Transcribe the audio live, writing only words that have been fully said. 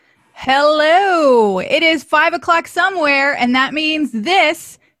Hello. It is 5 o'clock somewhere, and that means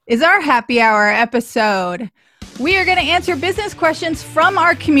this is our happy hour episode. We are going to answer business questions from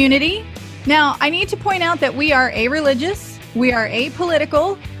our community. Now, I need to point out that we are a-religious, we are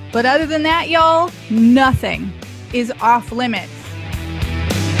apolitical, but other than that, y'all, nothing is off limits.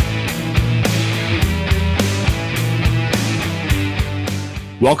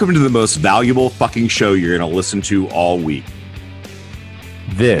 Welcome to the most valuable fucking show you're going to listen to all week.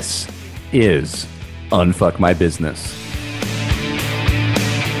 This is Unfuck My Business.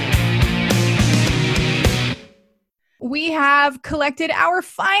 We have collected our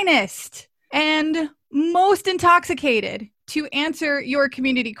finest and most intoxicated to answer your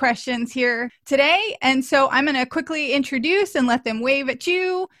community questions here today. And so I'm going to quickly introduce and let them wave at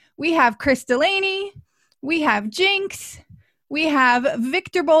you. We have Chris Delaney. We have Jinx. We have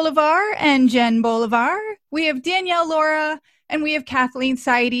Victor Bolivar and Jen Bolivar. We have Danielle Laura. And we have Kathleen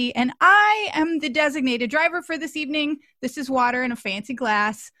Saidi, and I am the designated driver for this evening. This is water in a fancy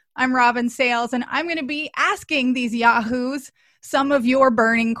glass. I'm Robin Sales, and I'm going to be asking these yahoos some of your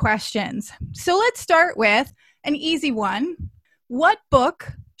burning questions. So let's start with an easy one. What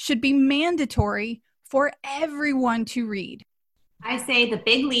book should be mandatory for everyone to read? I say The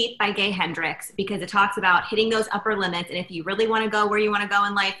Big Leap by Gay Hendricks because it talks about hitting those upper limits, and if you really want to go where you want to go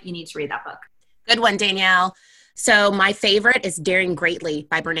in life, you need to read that book. Good one, Danielle. So my favorite is Daring Greatly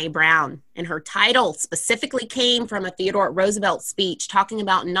by Brene Brown. And her title specifically came from a Theodore Roosevelt speech talking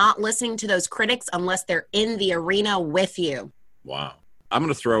about not listening to those critics unless they're in the arena with you. Wow. I'm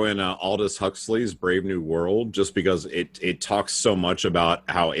going to throw in Aldous Huxley's Brave New World just because it talks so much about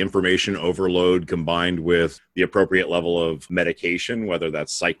how information overload combined with the appropriate level of medication, whether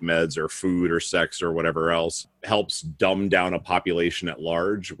that's psych meds or food or sex or whatever else, helps dumb down a population at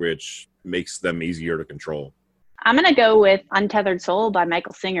large, which makes them easier to control. I'm going to go with Untethered Soul by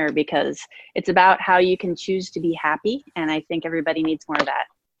Michael Singer because it's about how you can choose to be happy. And I think everybody needs more of that.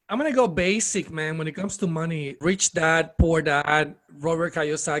 I'm going to go basic, man. When it comes to money, Rich Dad, Poor Dad, Robert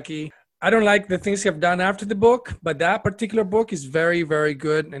Kiyosaki. I don't like the things you have done after the book, but that particular book is very, very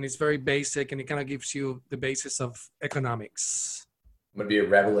good. And it's very basic. And it kind of gives you the basis of economics. I'm going to be a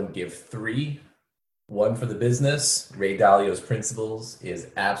rebel and give 3. One for the business. Ray Dalio's Principles is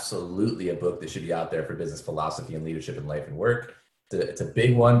absolutely a book that should be out there for business philosophy and leadership in life and work. It's a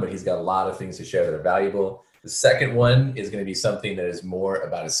big one, but he's got a lot of things to share that are valuable. The second one is going to be something that is more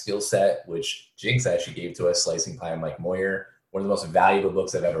about a skill set, which Jinx actually gave to us, Slicing Pie and Mike Moyer. One of the most valuable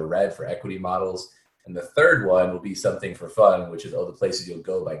books I've ever read for equity models. And the third one will be something for fun, which is Oh, the Places You'll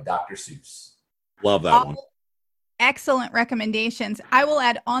Go by Dr. Seuss. Love that one. Excellent recommendations. I will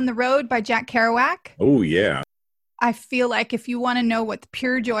add On the Road by Jack Kerouac. Oh, yeah. I feel like if you want to know what the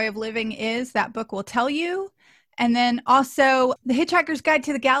pure joy of living is, that book will tell you. And then also The Hitchhiker's Guide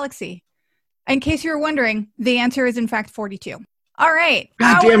to the Galaxy. In case you were wondering, the answer is in fact 42. All right.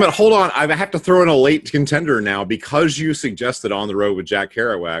 God damn it. Hold on. I have to throw in a late contender now because you suggested On the Road with Jack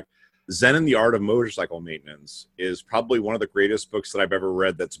Kerouac. Zen and the Art of Motorcycle Maintenance is probably one of the greatest books that I've ever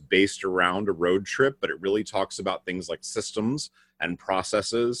read that's based around a road trip, but it really talks about things like systems and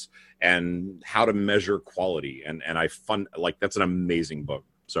processes and how to measure quality. And that's an amazing book.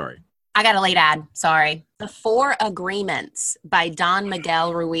 Sorry. I got a late ad. Sorry. The 4 Agreements by Don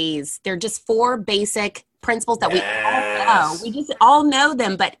Miguel Ruiz. They're just 4 basic principles that we all know. We just all know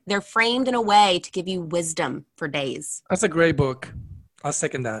them, but they're framed in a way to give you wisdom for days. That's a great book. I'll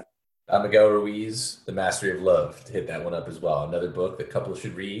second that. Miguel Ruiz, The Mastery of Love, to hit that one up as well. Another book that couples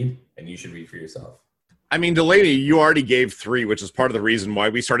should read and you should read for yourself. I mean, Delaney, you already gave 3, which is part of the reason why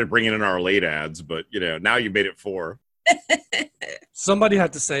we started bringing in our late ads, but now you made it 4. Somebody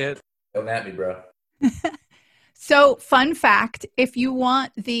had to say it. Don't at me, bro. So, fun fact, if you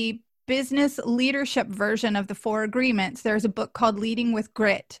want the business leadership version of the 4 Agreements, there's a book called Leading with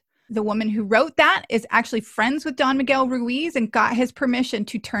Grit. The woman who wrote that is actually friends with Don Miguel Ruiz and got his permission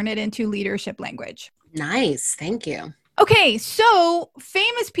to turn it into leadership language. Nice. Thank you. Okay, so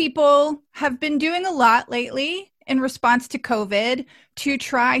famous people have been doing a lot lately in response to COVID to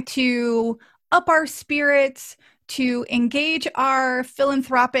try to up our spirits, to engage our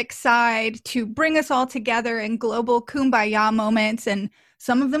philanthropic side, to bring us all together in global kumbaya moments. And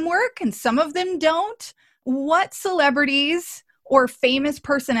some of them work and some of them don't. What celebrities or famous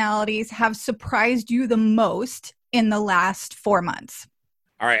personalities have surprised you the most in the last 4 months?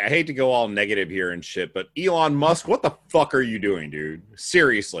 All right, I hate to go all negative here and shit, but Elon Musk, what the fuck are you doing, dude?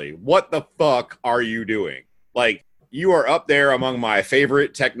 Seriously, what the fuck are you doing? Like, you are up there among my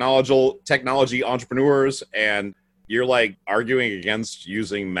favorite technology entrepreneurs, and you're like arguing against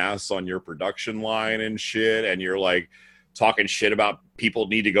using masks on your production line and shit, and you're like talking shit about people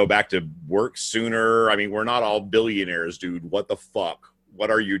need to go back to work sooner. I mean, we're not all billionaires, dude. What the fuck? What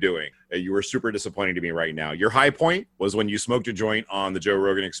are you doing? You were super disappointing to me right now. Your high point was when you smoked a joint on the Joe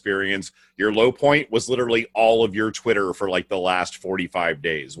Rogan Experience. Your low point was literally all of your Twitter for like the last 45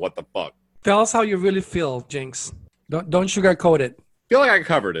 days. What the fuck? Tell us how you really feel, Jinx. Don't sugarcoat it. I feel like I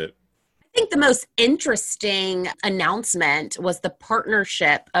covered it. I think the most interesting announcement was the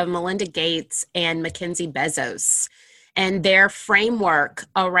partnership of Melinda Gates and Mackenzie Bezos and their framework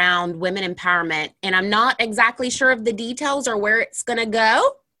around women empowerment. And I'm not exactly sure of the details or where it's going to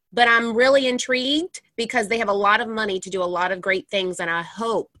go, but I'm really intrigued because they have a lot of money to do a lot of great things. And I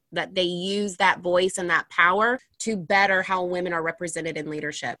hope that they use that voice and that power to better how women are represented in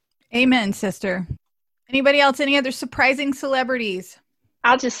leadership. Amen, sister. Anybody else? Any other surprising celebrities?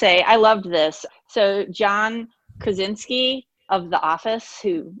 I'll just say I loved this. So John Krasinski of The Office,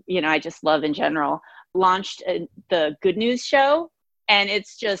 who, I just love in general, launched the Good News Show. And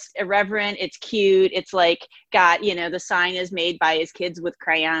it's just irreverent. It's cute. It's like got, the sign is made by his kids with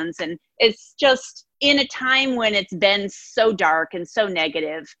crayons. And it's just in a time when it's been so dark and so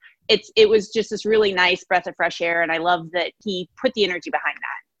negative. It was just this really nice breath of fresh air. And I love that he put the energy behind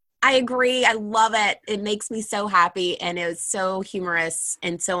that. I agree. I love it. It makes me so happy. And it was so humorous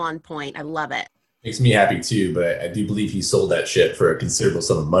and so on point. I love it. Makes me happy too, but I do believe he sold that shit for a considerable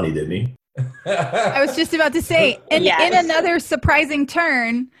sum of money, didn't he? I was just about to say, in another surprising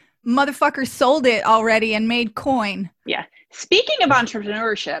turn, motherfucker sold it already and made coin. Yeah. Speaking of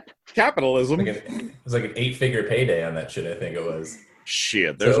entrepreneurship. Capitalism. It was like an 8-figure payday on that shit, I think it was.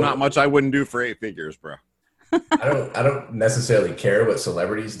 Shit, there's not much I wouldn't do for 8 figures, bro. I don't necessarily care what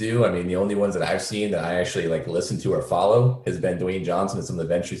celebrities do. I mean, the only ones that I've seen that I actually listen to or follow has been Dwayne Johnson and some of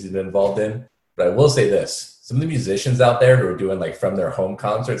the ventures he's been involved in. But I will say this. Some of the musicians out there who are doing from their home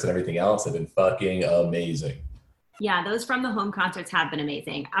concerts and everything else have been fucking amazing. Yeah, those from the home concerts have been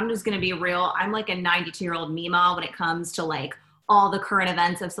amazing. I'm just going to be real. I'm like a 92-year-old Mima when it comes to all the current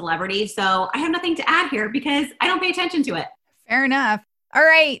events of celebrities. So I have nothing to add here because I don't pay attention to it. Fair enough. All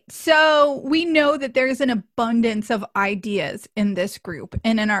right. So we know that there's an abundance of ideas in this group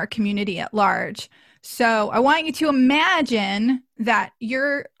and in our community at large. So I want you to imagine that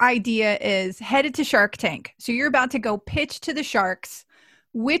your idea is headed to Shark Tank. So you're about to go pitch to the sharks.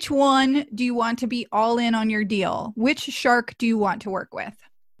 Which one do you want to be all in on your deal? Which shark do you want to work with?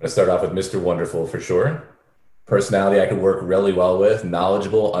 I'm going to start off with Mr. Wonderful for sure. Personality I could work really well with,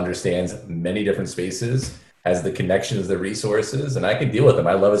 knowledgeable, understands many different spaces, has the connections, the resources, and I can deal with him.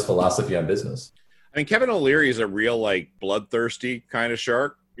 I love his philosophy on business. I mean, Kevin O'Leary is a real bloodthirsty kind of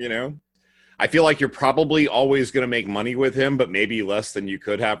shark, I feel like you're probably always going to make money with him, but maybe less than you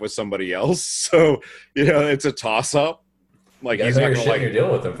could have with somebody else. So, it's a toss up. He's not going to you're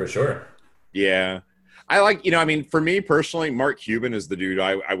dealing with him for sure. Yeah. I for me personally, Mark Cuban is the dude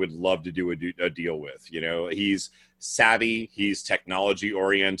I would love to do a deal with. He's savvy. He's technology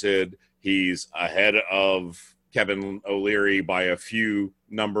oriented. He's ahead of Kevin O'Leary by a few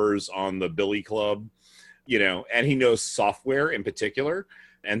numbers on the Billy Club, and he knows software in particular.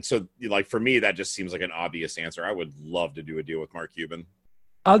 And so, for me, that just seems like an obvious answer. I would love to do a deal with Mark Cuban.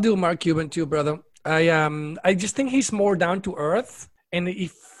 I'll do Mark Cuban too, brother. I just think he's more down to earth, and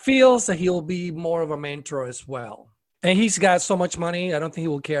he feels that he'll be more of a mentor as well. And he's got so much money, I don't think he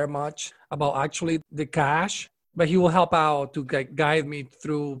will care much about actually the cash, but he will help out to guide me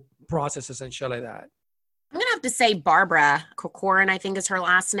through processes and shit like that. I'm going to have to say Barbara Corcoran, I think is her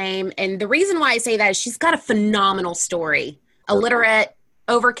last name. And the reason why I say that is she's got a phenomenal story. Illiterate,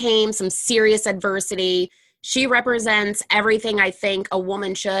 overcame some serious adversity. She represents everything I think a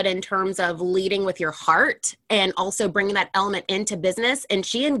woman should in terms of leading with your heart and also bringing that element into business. And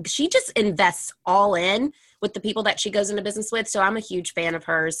she just invests all in with the people that she goes into business with. So I'm a huge fan of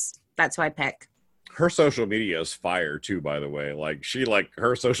hers. That's who I pick. Her social media is fire too, by the way.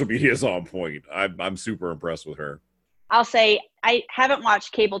 Her social media is on point. I'm super impressed with her. I'll say I haven't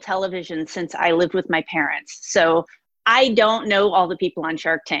watched cable television since I lived with my parents. So I don't know all the people on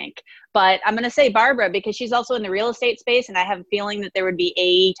Shark Tank, but I'm going to say Barbara because she's also in the real estate space. And I have a feeling that there would be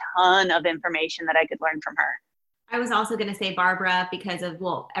a ton of information that I could learn from her. I was also going to say Barbara because of,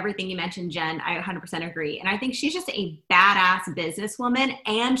 everything you mentioned, Jen. I 100% agree. And I think she's just a badass businesswoman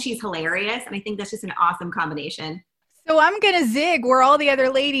and she's hilarious. And I think that's just an awesome combination. So I'm going to zig where all the other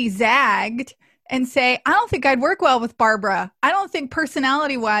ladies zagged and say, I don't think I'd work well with Barbara. I don't think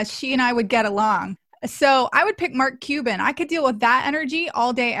personality-wise she and I would get along. So I would pick Mark Cuban. I could deal with that energy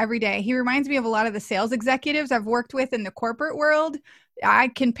all day, every day. He reminds me of a lot of the sales executives I've worked with in the corporate world. I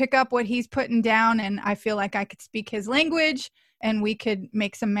can pick up what he's putting down and I feel like I could speak his language and we could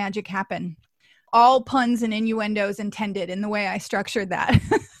make some magic happen. all puns and innuendos intended in the way I structured that.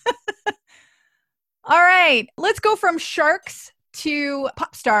 All right, let's go from sharks to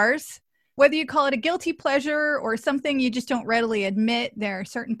pop stars. Whether you call it a guilty pleasure or something you just don't readily admit, there are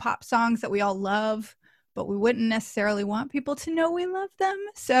certain pop songs that we all love, but we wouldn't necessarily want people to know we love them.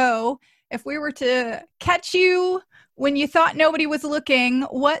 So if we were to catch you when you thought nobody was looking,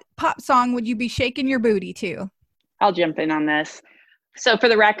 what pop song would you be shaking your booty to? I'll jump in on this. So for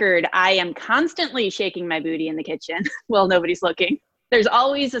the record, I am constantly shaking my booty in the kitchen while nobody's looking. There's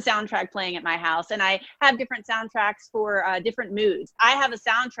always a soundtrack playing at my house, and I have different soundtracks for different moods. I have a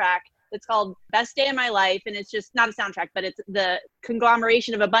soundtrack that's called Best Day of My Life, and it's just not a soundtrack, but it's the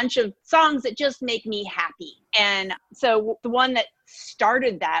conglomeration of a bunch of songs that just make me happy. And so the one that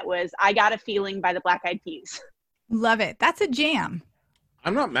started that was I Got a Feeling by the Black Eyed Peas. Love it. That's a jam.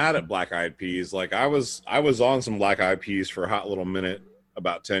 I'm not mad at Black Eyed Peas. Like I was on some Black Eyed Peas for a hot little minute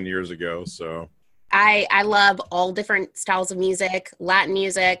about 10 years ago, so... I love all different styles of music, Latin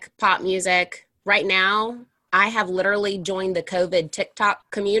music, pop music. Right now, I have literally joined the COVID TikTok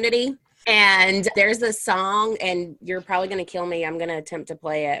community. And there's this song, and you're probably going to kill me. I'm going to attempt to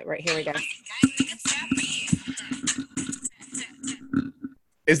play it. Right, here we go.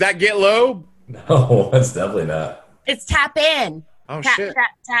 Is that Get Low? No, that's definitely not. It's Tap In. Oh, tap, shit.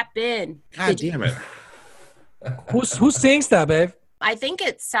 Tap In. God damn it. Who sings that, babe? I think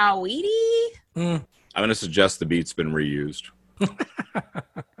it's Saweetie. I'm going to suggest the beat's been reused.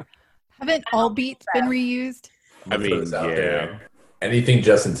 Haven't all beats been reused? I mean, yeah. Anything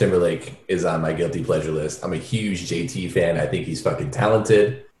Justin Timberlake is on my guilty pleasure list. I'm a huge JT fan. I think he's fucking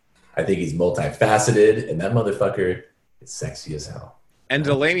talented. I think he's multifaceted, and that motherfucker is sexy as hell. And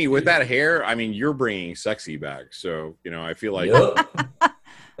Delaney, with that hair, I mean, you're bringing sexy back. So, I feel like... Yep.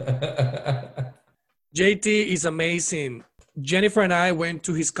 JT is amazing. Jennifer and I went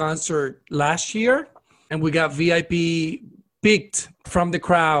to his concert last year, and we got VIP picked from the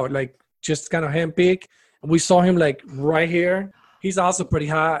crowd, like just kind of handpicked. We saw him like right here. He's also pretty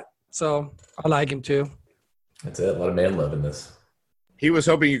hot, so I like him too. That's it. A lot of man love in this. He was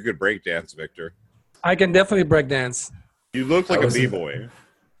hoping you could break dance, Victor. I can definitely break dance. You look like a b-boy.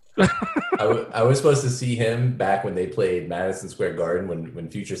 I was supposed to see him back when they played Madison Square Garden when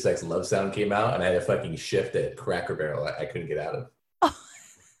Future Sex Love Sound came out, and I had a fucking shift at Cracker Barrel I couldn't get out of.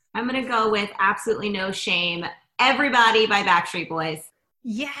 I'm going to go with Absolutely No Shame, Everybody by Backstreet Boys.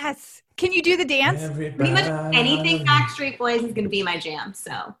 Yes. Can you do the dance? Pretty much anything Backstreet Boys is going to be my jam,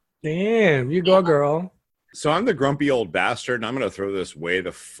 so. Damn, you go, girl. So I'm the grumpy old bastard, and I'm going to throw this way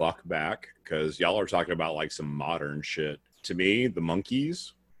the fuck back because y'all are talking about like some modern shit. To me, the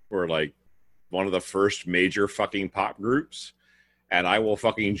Monkees were like one of the first major fucking pop groups, and I will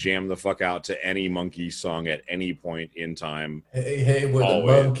fucking jam the fuck out to any Monkey song at any point in time. Hey, we're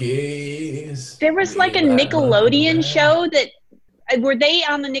Always. the Monkees. There was like a Nickelodeon show that, were they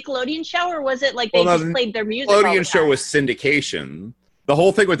on the Nickelodeon show, or was it like they just played their music all the Nickelodeon show time? was syndication. The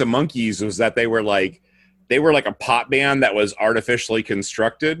whole thing with the Monkees was that they were like a pop band that was artificially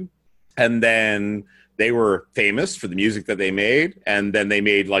constructed, and then they were famous for the music that they made, and then they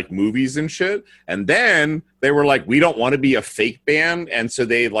made like movies and shit, and then they were like, we don't want to be a fake band, and so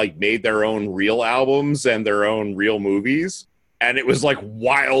they like made their own real albums and their own real movies, and it was like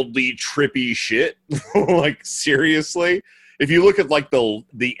wildly trippy shit. Like seriously, if you look at like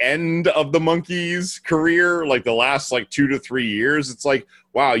the end of the Monkees' career, like the last like 2 to 3 years, it's like,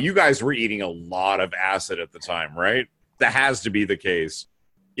 wow, you guys were eating a lot of acid at the time, right? That has to be the case.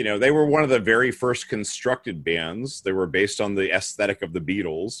 They were one of the very first constructed bands. They were based on the aesthetic of the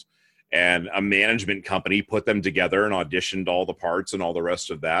Beatles, and a management company put them together and auditioned all the parts and all the rest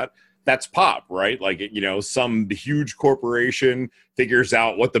of that. That's pop, right? Like, some huge corporation figures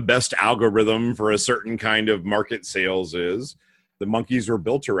out what the best algorithm for a certain kind of market sales is. The Monkees were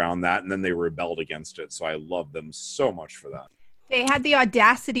built around that, and then they rebelled against it. So I love them so much for that. They had the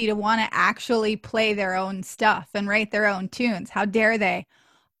audacity to want to actually play their own stuff and write their own tunes. How dare they?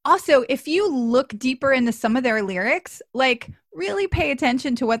 Also, if you look deeper into some of their lyrics, like really pay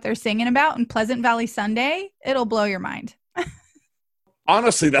attention to what they're singing about in Pleasant Valley Sunday, it'll blow your mind.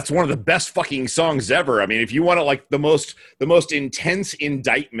 Honestly, that's one of the best fucking songs ever. I mean, if you want to like the most intense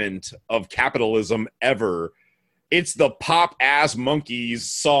indictment of capitalism ever, it's the pop ass Monkees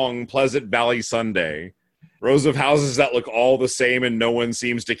song Pleasant Valley Sunday. Rows of houses that look all the same and no one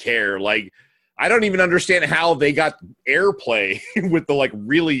seems to care. Like, I don't even understand how they got airplay with the like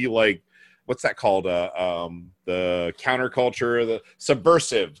really like, what's that called? The counterculture, the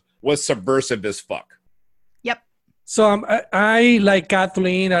subversive was subversive as fuck. Yep. So I like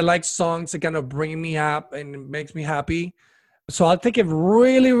Kathleen. I like songs that kind of bring me up and makes me happy. So I'll take it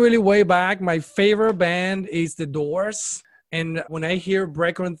really, really way back. My favorite band is The Doors. And when I hear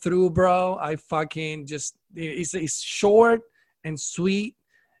Break On Through, bro, I fucking just, it's short and sweet.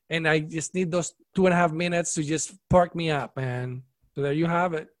 And I just need those 2.5 minutes to just perk me up, man. So there you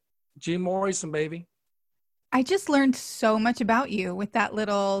have it. Jim Morrison, baby. I just learned so much about you with that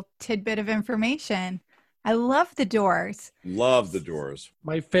little tidbit of information. I love The Doors. Love The Doors.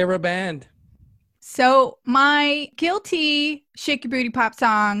 My favorite band. So my guilty Shake Your Booty Pop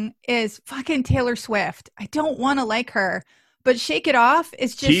song is fucking Taylor Swift. I don't want to like her, but Shake It Off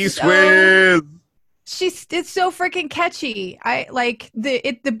is just T-Swift. It's so freaking catchy. I like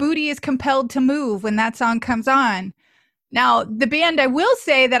the booty is compelled to move when that song comes on. Now, the band I will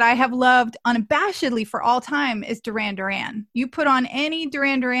say that I have loved unabashedly for all time is Duran Duran. You put on any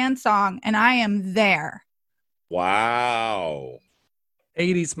Duran Duran song and I am there. Wow.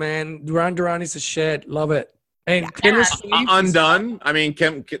 80s, man. Duran Duran is a shit. Love it. And Yeah. Taylor Swift Undone. I mean,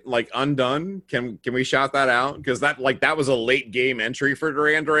 can Undone? Can we shout that out? Because that was a late game entry for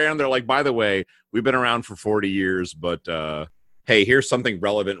Duran Duran. They're like, by the way, we've been around for 40 years, but hey, here's something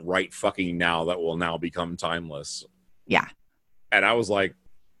relevant right fucking now that will now become timeless. Yeah. And I was like,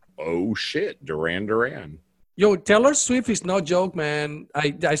 oh shit, Duran Duran. Yo, Taylor Swift is no joke, man.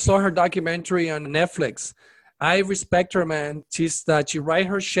 I saw her documentary on Netflix. I respect her, man. She write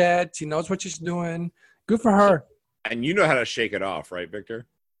her shit. She knows what she's doing. Good for her. And you know how to shake it off, right, Victor?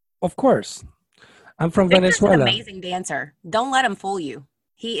 Of course. I'm from Victor's Venezuela. an amazing dancer. Don't let him fool you.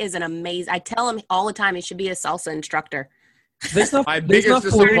 He is an amazing. I tell him all the time he should be a salsa instructor. My biggest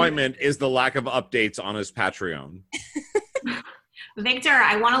disappointment is the lack of updates on his Patreon. Victor,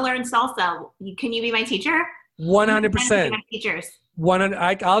 I want to learn salsa. Can you be my teacher? 100%. Teachers.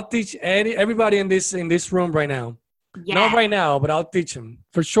 I'll teach everybody in this room right now. Yeah. Not right now, but I'll teach them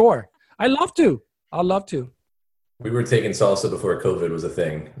for sure. I'd love to. We were taking salsa before COVID was a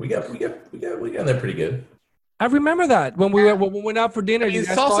thing. We got there pretty good. I remember that when we went out for dinner. I mean,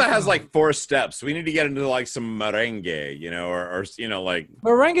 salsa has like 4 steps. We need to get into like some merengue, or like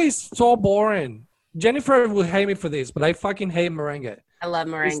merengue is so boring. Jennifer will hate me for this, but I fucking hate merengue. I love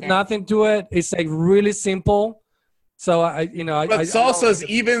merengue. There's nothing to it. It's like really simple. So But salsa's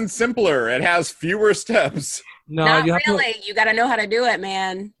even simpler. It has fewer steps. No, Not you have really. You got to know how to do it,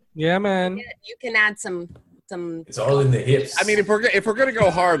 man. Yeah, man. You can add some. It's all in the hips. I mean, if we're gonna go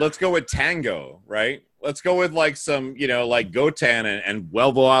hard, let's go with tango, right? Let's go with like some, like Gotan and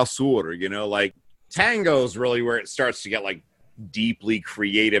Vuelvo al Sur. Like tango's really where it starts to get like deeply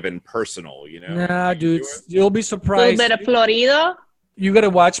creative and personal. Nah, dude, you'll be A surprised. little bit of Florido. You gotta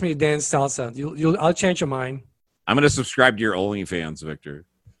watch me dance salsa. I'll change your mind. I'm gonna subscribe to your OnlyFans, Victor.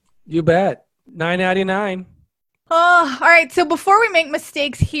 You bet. $9.99. Oh, all right. So before we make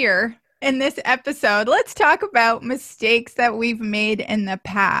mistakes here in this episode, let's talk about mistakes that we've made in the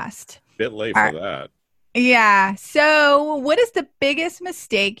past. Bit late All for that. Yeah. So what is the biggest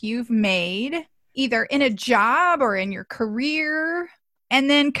mistake you've made either in a job or in your career? And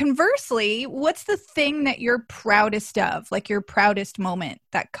then conversely, what's the thing that you're proudest of, like your proudest moment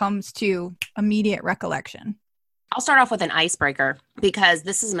that comes to immediate recollection? I'll start off with an icebreaker because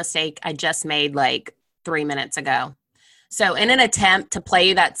this is a mistake I just made like 3 minutes ago. So in an attempt to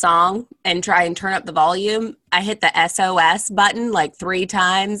play that song and try and turn up the volume, I hit the SOS button like 3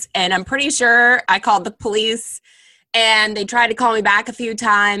 times. And I'm pretty sure I called the police and they tried to call me back a few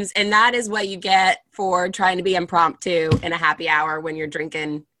times. And that is what you get for trying to be impromptu in a happy hour when you're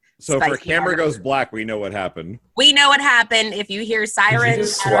drinking. So if our spicy camera margarita. goes black, we know what happened. We know what happened. If you hear Did sirens. you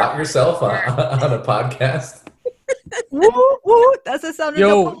just swat yourself on a podcast? Woo, woo. That's the sound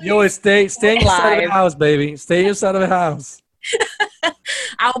of the Yo, stay inside of Live. the house, baby. Stay inside of the house.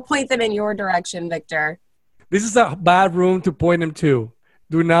 I'll point them in your direction, Victor. This is a bad room to point them to.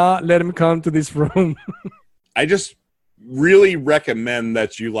 Do not let them come to this room. I just really recommend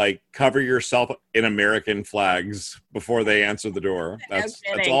that you like cover yourself in American flags before they answer the door. That's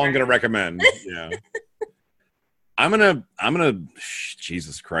kidding, all I'm right? gonna recommend. Yeah. I'm gonna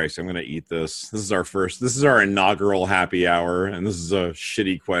Jesus Christ, I'm gonna eat this. This is our inaugural happy hour, and this is a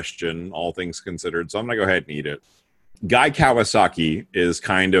shitty question, all things considered. So I'm gonna go ahead and eat it. Guy Kawasaki is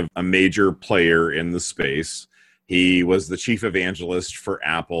kind of a major player in the space. He was the chief evangelist for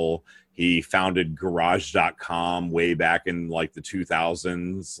Apple. He founded Garage.com way back in like the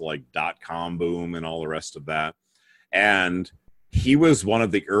 2000s, like .com boom and all the rest of that. And he was one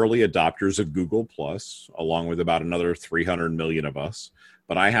of the early adopters of Google Plus, along with about another 300 million of us.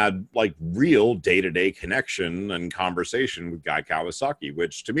 But I had like real day-to-day connection and conversation with Guy Kawasaki,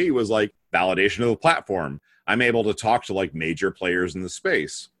 which to me was like validation of the platform. I'm able to talk to like major players in the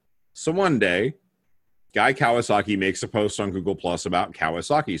space. So one day, Guy Kawasaki makes a post on Google Plus about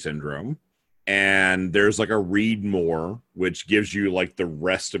Kawasaki syndrome. And there's like a read more, which gives you like the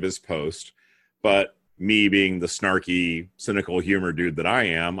rest of his post. But me being the snarky, cynical humor dude that I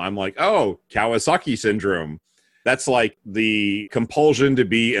am, I'm like, oh, Kawasaki syndrome. That's like the compulsion to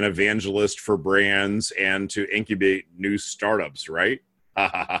be an evangelist for brands and to incubate new startups, right?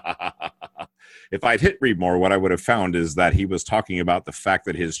 If I'd hit read more, what I would have found is that he was talking about the fact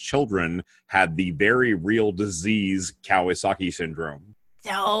that his children had the very real disease Kawasaki syndrome.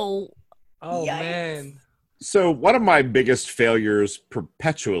 No. Oh, Yikes. man. So one of my biggest failures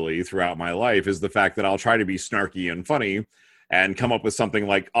perpetually throughout my life is the fact that I'll try to be snarky and funny and come up with something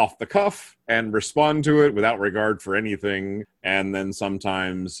like off the cuff and respond to it without regard for anything. And then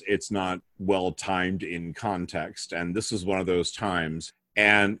sometimes it's not well timed in context. And this is one of those times.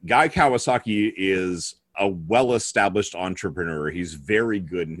 And Guy Kawasaki is a well-established entrepreneur. He's very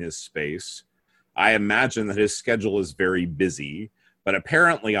good in his space. I imagine that his schedule is very busy, but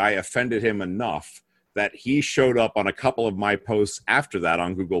apparently I offended him enough that he showed up on a couple of my posts after that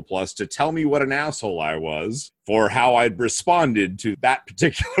on Google Plus to tell me what an asshole I was for how I'd responded to that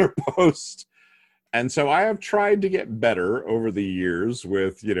particular post. And so I have tried to get better over the years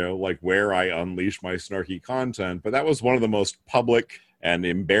with, you know, like where I unleash my snarky content. But that was one of the most public and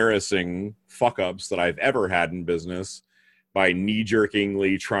embarrassing fuck-ups that I've ever had in business by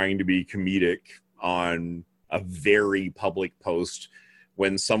knee-jerkingly trying to be comedic on a very public post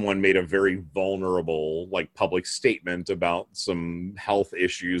when someone made a very vulnerable, like, public statement about some health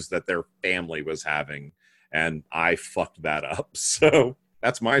issues that their family was having. And I fucked that up. So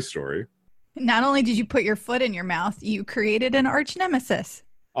that's my story. Not only did you put your foot in your mouth, you created an arch nemesis.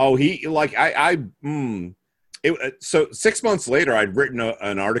 Oh, so 6 months later, I'd written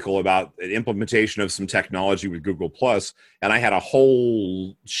an article about an implementation of some technology with Google Plus, and I had a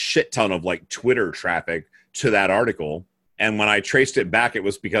whole shit ton of like Twitter traffic to that article. And when I traced it back, it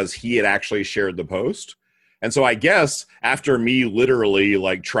was because he had actually shared the post. And so I guess after me literally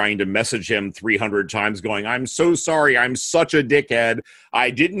like trying to message him 300 times going, I'm so sorry, I'm such a dickhead, I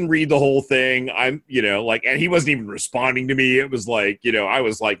didn't read the whole thing, I'm, you know, like, and he wasn't even responding to me. It was like, you know, I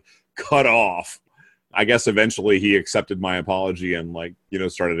was like cut off. I guess eventually he accepted my apology and like, you know,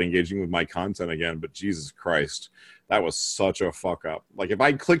 started engaging with my content again. But Jesus Christ, that was such a fuck up. Like if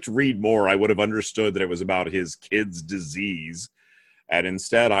I clicked read more, I would have understood that it was about his kid's disease. And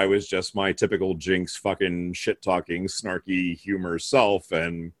instead I was just my typical Jinx fucking shit talking, snarky humor self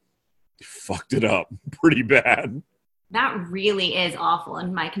and fucked it up pretty bad. That really is awful,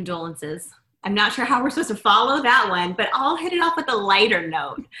 and my condolences. I'm not sure how we're supposed to follow that one, but I'll hit it off with a lighter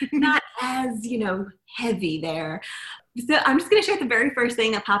note. Not as, you know, heavy there. So I'm just going to share the very first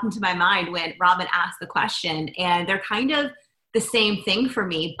thing that popped into my mind when Robin asked the question, and they're kind of the same thing for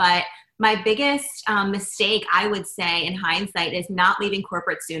me. But my biggest mistake, I would say, in hindsight, is not leaving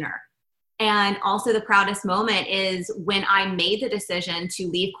corporate sooner. And also the proudest moment is when I made the decision to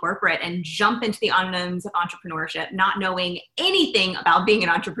leave corporate and jump into the unknowns of entrepreneurship, not knowing anything about being an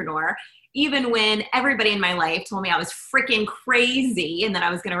entrepreneur, even when everybody in my life told me I was freaking crazy and that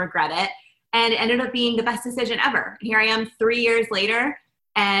I was going to regret it. And it ended up being the best decision ever. Here I am 3 years later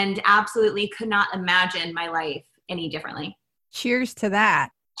and absolutely could not imagine my life any differently. Cheers to that.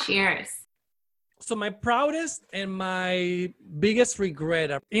 Cheers. So my proudest and my biggest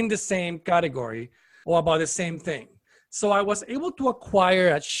regret are in the same category or about the same thing. So I was able to acquire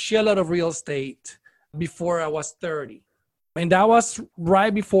a shitload of real estate before I was 30. And that was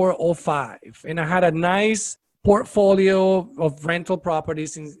right before 2005. And I had a nice portfolio of rental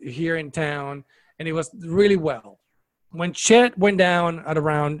properties here in town. And it was really well. When shit went down at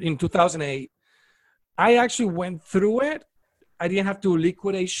around in 2008, I actually went through it. I didn't have to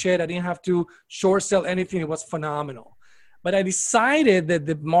liquidate shit. I didn't have to short sell anything. It was phenomenal. But I decided that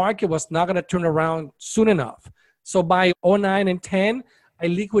the market was not going to turn around soon enough. So by 2009 and 10, I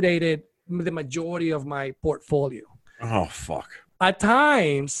liquidated the majority of my portfolio. Oh, fuck. At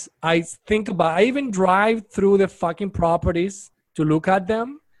times, I even drive through the fucking properties to look at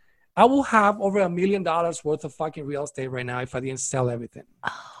them. I will have over $1 million worth of fucking real estate right now if I didn't sell everything.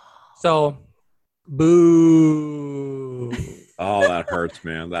 So, boo. Oh, that hurts,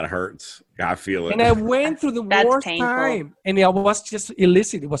 man. That hurts. I feel it. And I went through the That's worst painful. time. And I was just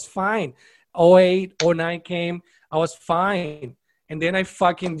illicit. It was fine. 2008, 2009 came. I was fine. And then I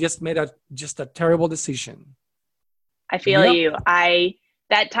fucking just made a terrible decision. I feel Yep. you.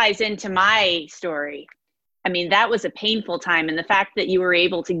 That ties into my story. I mean, that was a painful time. And the fact that you were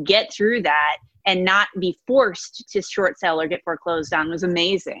able to get through that and not be forced to short sell or get foreclosed on was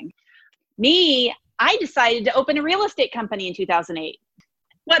amazing. Me, I decided to open a real estate company in 2008.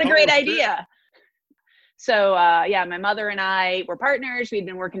 What a great idea. So yeah, my mother and I were partners. We'd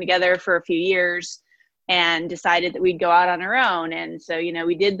been working together for a few years and decided that we'd go out on our own. And so, you know,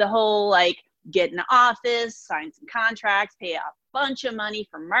 we did the whole like get in the office, sign some contracts, pay a bunch of money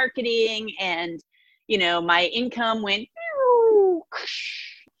for marketing. And, you know, my income went,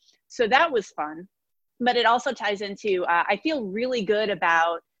 so that was fun. But it also ties into, I feel really good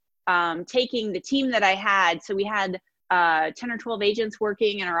about taking the team that I had. So we had 10 or 12 agents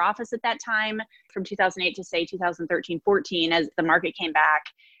working in our office at that time from 2008 to say 2013, 14 as the market came back.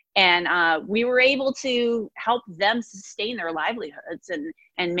 And we were able to help them sustain their livelihoods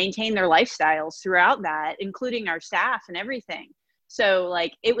and maintain their lifestyles throughout that, including our staff and everything. So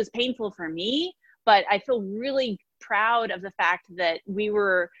like, it was painful for me, but I feel really proud of the fact that we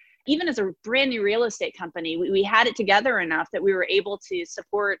were, even as a brand new real estate company, we had it together enough that we were able to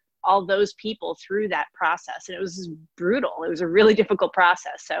support all those people through that process. And it was brutal. It was a really difficult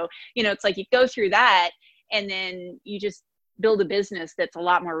process. So, you know, it's like you go through that and then you just build a business that's a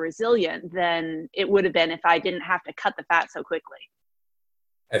lot more resilient than it would have been if I didn't have to cut the fat so quickly.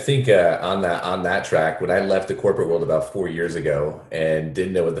 I think on that track, when I left the corporate world about 4 years ago and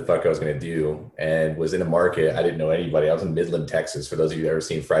didn't know what the fuck I was going to do and was in a market, I didn't know anybody. I was in Midland, Texas. For those of you who've ever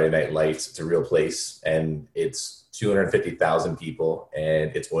seen Friday Night Lights, it's a real place and it's 250,000 people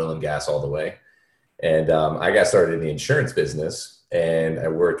and it's oil and gas all the way. And I got started in the insurance business and I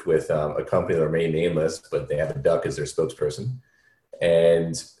worked with a company that remained nameless, but they have a duck as their spokesperson.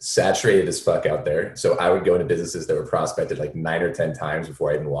 And saturated as fuck out there. So I would go into businesses that were prospected like 9 or 10 times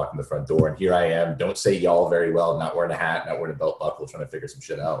before I even walked in the front door. And here I am, don't say y'all very well, not wearing a hat, not wearing a belt buckle, trying to figure some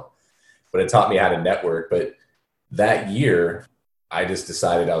shit out. But it taught me how to network. But that year, I just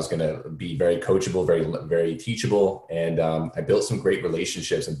decided I was going to be very coachable, very, very teachable. And I built some great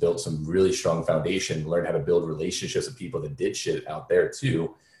relationships and built some really strong foundation, learned how to build relationships with people that did shit out there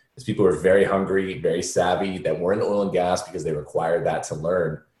too. Because people were very hungry, very savvy, that were in oil and gas because they required that to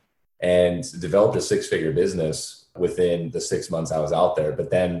learn, and developed a 6-figure business within the 6 months I was out there,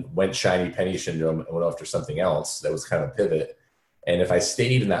 but then went shiny penny syndrome and went after something else that was kind of a pivot. And if I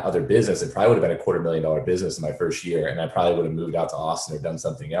stayed in that other business, it probably would have been a $250,000 business in my first year. And I probably would have moved out to Austin or done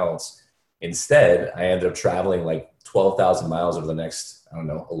something else. Instead, I ended up traveling like 12,000 miles over the next,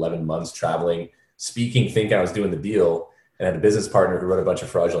 11 months, traveling, speaking, thinking I was doing the deal. And I had a business partner who wrote a bunch of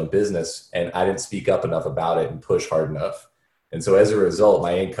fraudulent business, and I didn't speak up enough about it and push hard enough. And so as a result,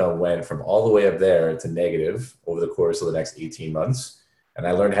 my income went from all the way up there to negative over the course of the next 18 months. And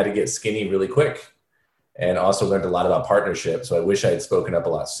I learned how to get skinny really quick, and also learned a lot about partnership. So I wish I had spoken up a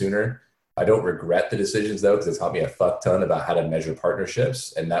lot sooner. I don't regret the decisions though, because it taught me a fuck ton about how to measure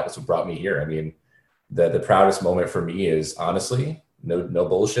partnerships. And that was what brought me here. I mean, the proudest moment for me is honestly, no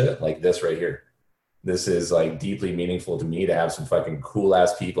bullshit, like this right here. This is like deeply meaningful to me to have some fucking cool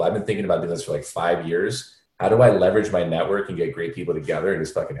ass people. I've been thinking about doing this for like 5 years. How do I leverage my network and get great people together and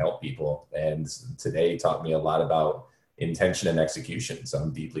just fucking help people? And today taught me a lot about intention and execution. So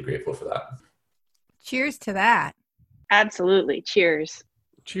I'm deeply grateful for that. Cheers to that. Absolutely. Cheers.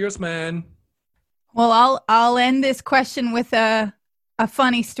 Cheers, man. Well, I'll end this question with a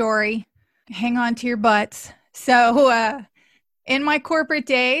funny story. Hang on to your butts. So, in my corporate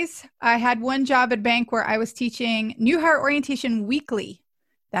days, I had one job at bank where I was teaching new hire orientation weekly.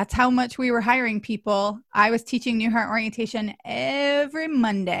 That's how much we were hiring people. I was teaching new hire orientation every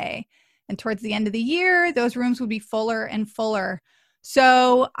Monday. And towards the end of the year, those rooms would be fuller and fuller.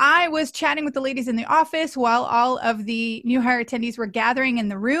 So I was chatting with the ladies in the office while all of the new hire attendees were gathering in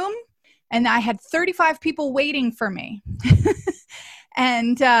the room. And I had 35 people waiting for me.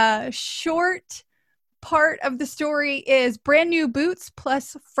 And short part of the story is brand new boots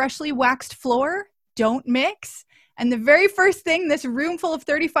plus freshly waxed floor don't mix. And the very first thing this room full of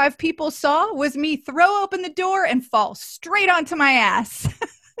 35 people saw was me throw open the door and fall straight onto my ass.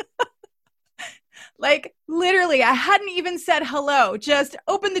 Like literally, I hadn't even said hello, just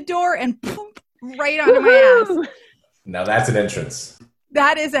opened the door and poof, right onto my ass. Now that's an entrance.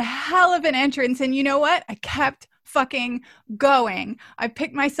 That is a hell of an entrance. And you know what? I kept fucking going. I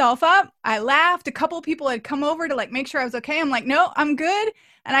picked myself up. I laughed. A couple of people had come over to like make sure I was okay. I'm like, no, I'm good.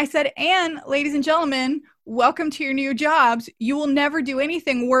 And I said, and ladies and gentlemen, welcome to your new jobs. You will never do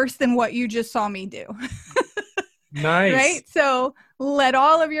anything worse than what you just saw me do. Nice. Right? So let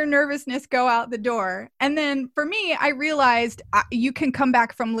all of your nervousness go out the door. And then for me, I realized you can come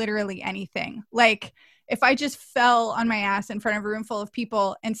back from literally anything. Like if I just fell on my ass in front of a room full of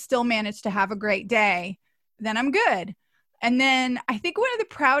people and still managed to have a great day, then I'm good. And then I think one of the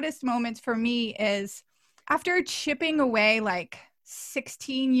proudest moments for me is after chipping away like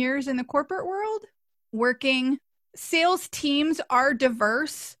 16 years in the corporate world, working, sales teams are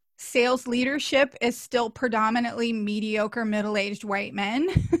diverse. sales leadership is still predominantly mediocre middle-aged white men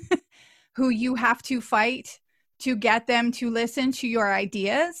who you have to fight to get them to listen to your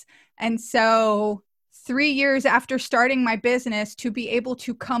ideas. And so 3 years after starting my business, to be able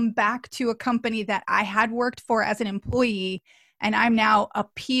to come back to a company that I had worked for as an employee, and I'm now a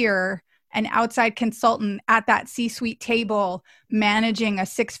peer, an outside consultant at that C-suite table managing a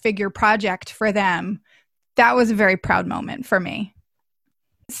 6-figure project for them, that was a very proud moment for me.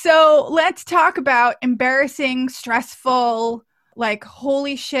 So let's talk about embarrassing, stressful, like,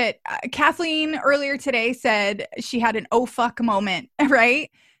 holy shit. Kathleen earlier today said she had an oh fuck moment, right?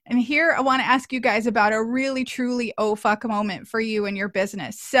 And here I want to ask you guys about a really, truly oh fuck moment for you and your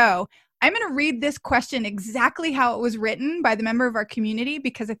business. So I'm going to read this question exactly how it was written by the member of our community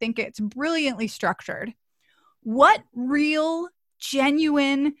because I think it's brilliantly structured. What real,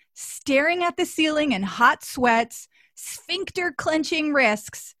 genuine, staring at the ceiling in hot sweats, sphincter clenching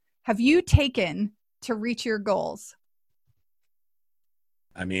risks have you taken to reach your goals?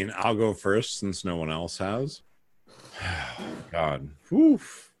 I mean, I'll go first since no one else has. God.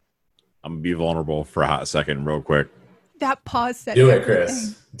 Oof. I'm going to be vulnerable for a hot second real quick. That pause said Do it, everything.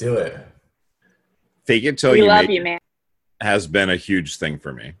 Chris. Do it. Fake it till We you love make you, it man. has been a huge thing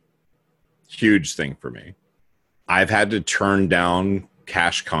for me. Huge thing for me. I've had to turn down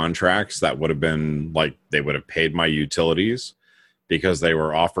cash contracts that would have been like, they would have paid my utilities because they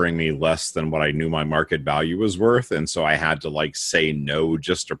were offering me less than what I knew my market value was worth. And so I had to like say no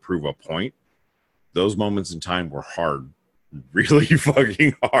just to prove a point. Those moments in time were hard, really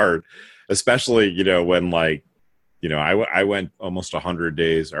fucking hard, especially, you know, when like, you know, I went almost 100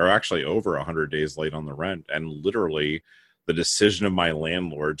 days or actually over 100 days late on the rent. And literally the decision of my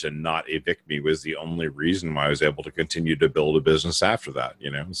landlord to not evict me was the only reason why I was able to continue to build a business after that,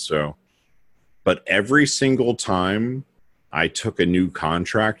 you know? So, but every single time I took a new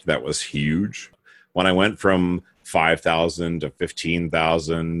contract that was huge, when I went from 5,000 to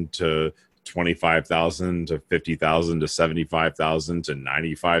 15,000 to 25,000 to 50,000 to 75,000 to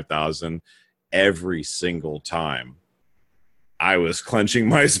 95,000, every single time I was clenching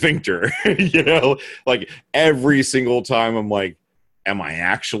my sphincter, you know, like every single time I'm like, am I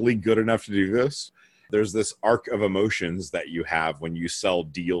actually good enough to do this? There's this arc of emotions that you have when you sell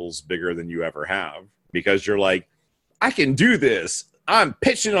deals bigger than you ever have, because you're like, I can do this. I'm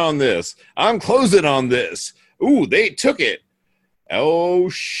pitching on this. I'm closing on this. Ooh, they took it. Oh,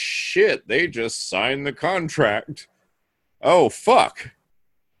 shit. They just signed the contract. Oh, fuck.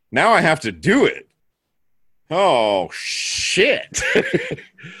 Now I have to do it. Oh, shit.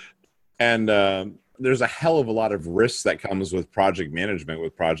 And there's a hell of a lot of risks that comes with project management,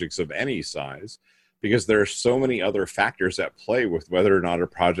 with projects of any size, because there are so many other factors at play with whether or not a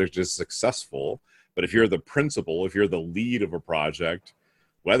project is successful. But if you're the principal, if you're the lead of a project,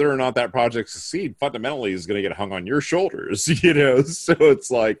 whether or not that project succeeds fundamentally is going to get hung on your shoulders, you know? So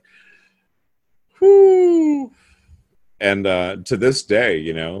it's like, whoo. And to this day,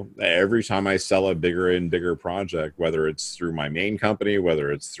 you know, every time I sell a bigger and bigger project, whether it's through my main company,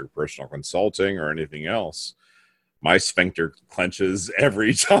 whether it's through personal consulting or anything else, my sphincter clenches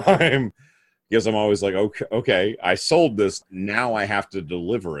every time because I'm always like, okay, I sold this. Now I have to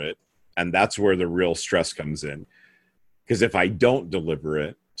deliver it. And that's where the real stress comes in. Because if I don't deliver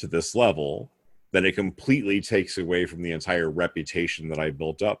it to this level, then it completely takes away from the entire reputation that I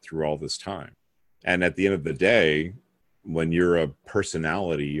built up through all this time. And at the end of the day, when you're a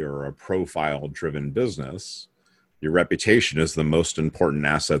personality or a profile-driven business, your reputation is the most important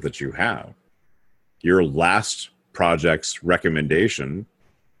asset that you have. Your last project's recommendation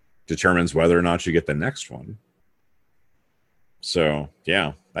determines whether or not you get the next one. So,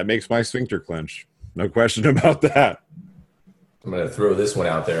 yeah, that makes my sphincter clench. No question about that. I'm going to throw this one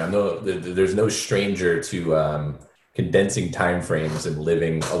out there. I know there's no stranger to condensing time frames and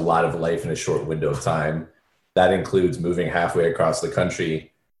living a lot of life in a short window of time. That includes moving halfway across the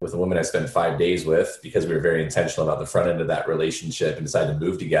country with a woman I spent 5 days with because we were very intentional about the front end of that relationship and decided to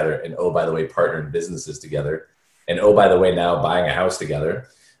move together. And oh, by the way, partner in businesses together. And oh, by the way, now buying a house together.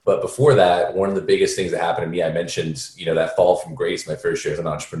 But before that, one of the biggest things that happened to me, I mentioned, you know, that fall from grace, my first year as an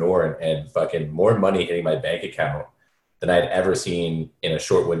entrepreneur, and fucking more money hitting my bank account than I'd ever seen in a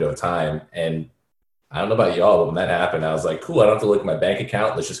short window of time. And I don't know about y'all, but when that happened, I was like, cool, I don't have to look at my bank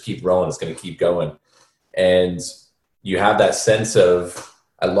account. Let's just keep rolling. It's going to keep going. And you have that sense of,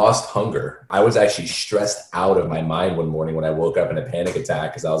 I lost hunger. I was actually stressed out of my mind one morning when I woke up in a panic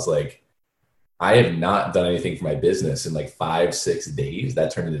attack because I was like, I have not done anything for my business in like 5-6 days.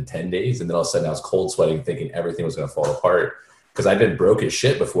 That turned into 10 days. And then all of a sudden I was cold sweating, thinking everything was going to fall apart because I'd been broke as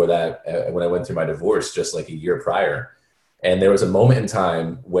shit before that when I went through my divorce just like a year prior. And there was a moment in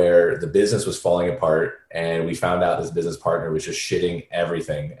time where the business was falling apart, and we found out this business partner was just shitting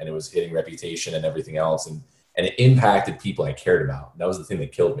everything, and it was hitting reputation and everything else. And it impacted people I cared about. That was the thing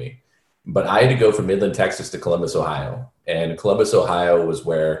that killed me. But I had to go from Midland, Texas to Columbus, Ohio. And Columbus, Ohio was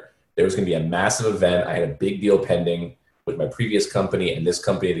where there was going to be a massive event. I had a big deal pending with my previous company and this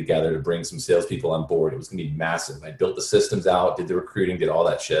company together to bring some salespeople on board. It was going to be massive. I built the systems out, did the recruiting, did all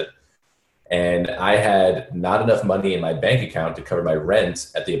that shit. And I had not enough money in my bank account to cover my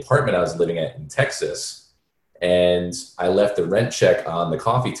rent at the apartment I was living at in Texas. And I left the rent check on the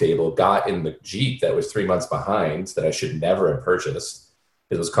coffee table, got in the Jeep that was 3 months behind that I should never have purchased.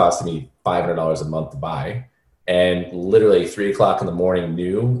 It was costing me $500 a month to buy. And literally 3 o'clock in the morning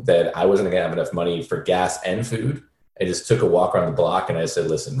knew that I wasn't gonna have enough money for gas and food. I just took a walk around the block and I said,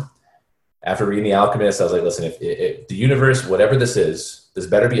 listen, after reading The Alchemist, I was like, listen, if the universe, whatever this is, this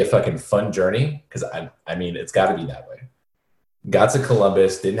better be a fucking fun journey. Cause I mean, it's gotta be that way. Got to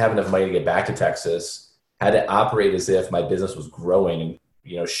Columbus, didn't have enough money to get back to Texas, had to operate as if my business was growing and,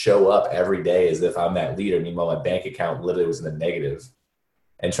 you know, show up every day as if I'm that leader. Meanwhile, my bank account literally was in the negative,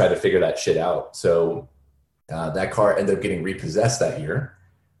 and try to figure that shit out. So that car ended up getting repossessed that year.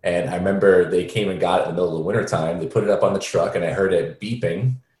 And I remember they came and got it in the middle of the winter time. They put it up on the truck and I heard it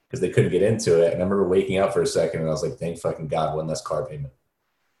beeping because they couldn't get into it. And I remember waking up for a second and I was like, thank fucking God, one less car payment.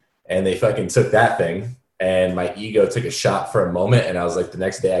 And they fucking took that thing, and my ego took a shot for a moment. And I was like, the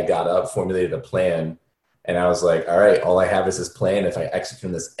next day I got up, formulated a plan. And I was like, all right, all I have is this plan. If I execute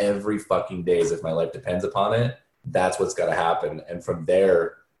on this every fucking day as if my life depends upon it, that's what's got to happen. And from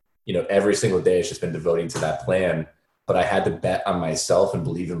there, you know, every single day it's just been devoting to that plan. But I had to bet on myself and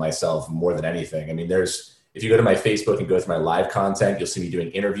believe in myself more than anything. I mean, if you go to my Facebook and go through my live content, you'll see me doing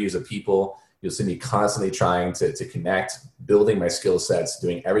interviews of people. You'll see me constantly trying to connect, building my skill sets,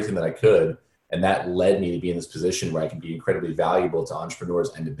 doing everything that I could. And that led me to be in this position where I can be incredibly valuable to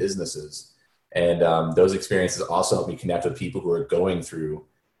entrepreneurs and to businesses. And those experiences also help me connect with people who are going through,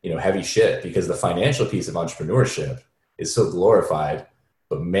 you know, heavy shit, because the financial piece of entrepreneurship is so glorified,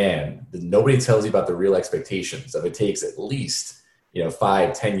 but man, nobody tells you about the real expectations of it takes at least, you know,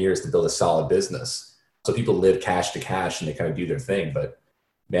 5-10 years to build a solid business. So people live cash to cash and they kind of do their thing. But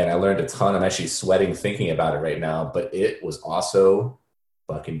man, I learned a ton. I'm actually sweating thinking about it right now, but it was also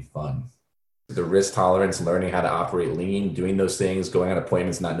fucking fun. The risk tolerance, learning how to operate lean, doing those things, going on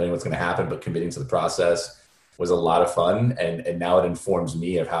appointments, not knowing what's going to happen, but committing to the process was a lot of fun. And now it informs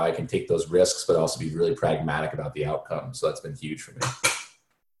me of how I can take those risks, but also be really pragmatic about the outcome. So that's been huge for me.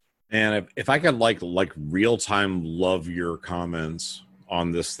 And if I could like real time love your comments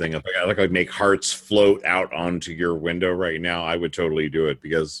on this thing, if I could make hearts float out onto your window right now, I would totally do it,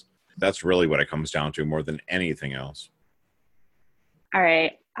 because that's really what it comes down to more than anything else. All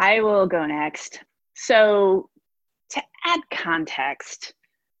right, I will go next. So to add context,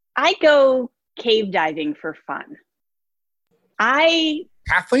 I go cave diving for fun.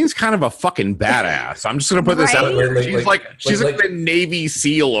 Kathleen's kind of a fucking badass. I'm just going to put this out there. She's like the Navy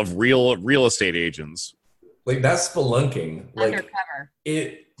SEAL of real estate agents. Like, that's spelunking. Like,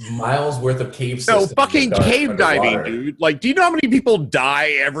 undercover. Miles worth of cave No, systems. fucking cave diving, underwater. dude. Like, do you know how many people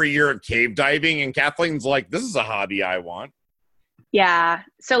die every year at cave diving? And Kathleen's like, this is a hobby I want. Yeah.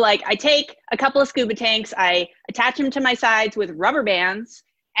 So like I take a couple of scuba tanks, I attach them to my sides with rubber bands,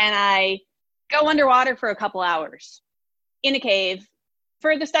 and I go underwater for a couple hours in a cave.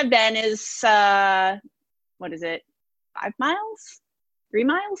 Furthest I've been is, 5 miles? 3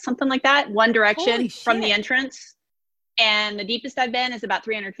 miles? Something like that. One direction from the entrance. And the deepest I've been is about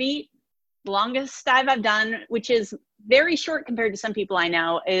 300 feet. The longest dive I've done, which is very short compared to some people I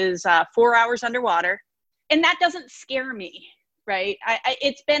know, is 4 hours underwater. And that doesn't scare me, right?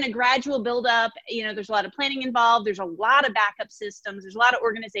 It's been a gradual buildup. You know, there's a lot of planning involved. There's a lot of backup systems. There's a lot of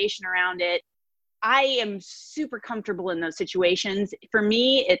organization around it. I am super comfortable in those situations. For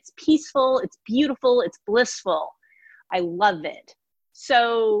me, it's peaceful, it's beautiful, it's blissful. I love it.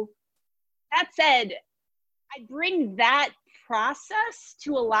 So that said, I bring that process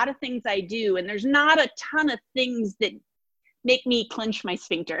to a lot of things I do, and there's not a ton of things that make me clench my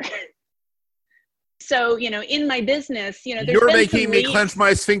sphincter. So, you know, in my business, you know, you're making me clench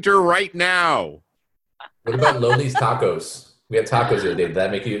my sphincter right now. What about Loli's tacos? We had tacos the other day. Did that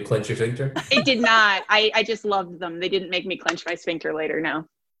make you clench your sphincter? It did not. I just loved them. They didn't make me clench my sphincter later, no.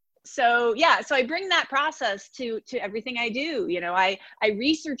 So yeah, so I bring that process to everything I do. You know, I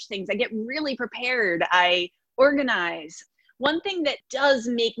research things. I get really prepared. I organize. One thing that does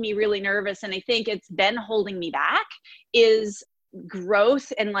make me really nervous, and I think it's been holding me back, is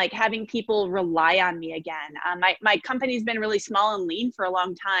growth and like having people rely on me again. My company's been really small and lean for a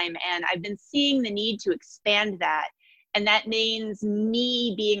long time, and I've been seeing the need to expand that. And that means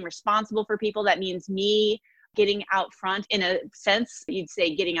me being responsible for people. That means me getting out front, in a sense, you'd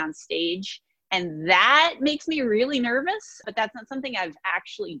say getting on stage. And that makes me really nervous, but that's not something I've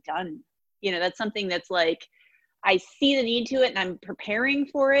actually done. You know, that's something that's like, I see the need to it and I'm preparing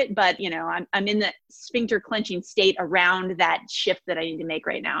for it, but you know, I'm in the sphincter clenching state around that shift that I need to make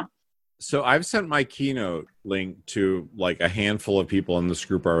right now. So I've sent my keynote link to like a handful of people in this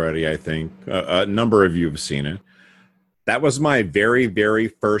group already. I think a number of you have seen it. That was my very, very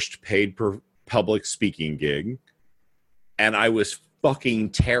first paid public speaking gig. And I was fucking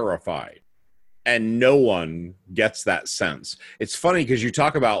terrified. And no one gets that sense. It's funny because you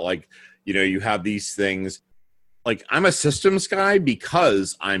talk about like, you know, you have these things. Like, I'm a systems guy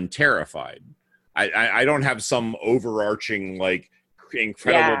because I'm terrified. I don't have some overarching, like,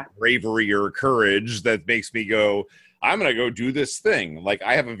 incredible bravery or courage that makes me go, I'm going to go do this thing. Like,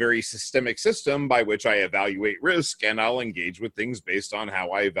 I have a very systemic system by which I evaluate risk, and I'll engage with things based on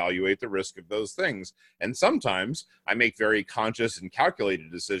how I evaluate the risk of those things. And sometimes I make very conscious and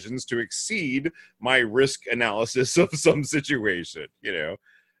calculated decisions to exceed my risk analysis of some situation, you know?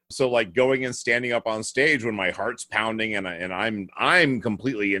 So like going and standing up on stage when my heart's pounding and I'm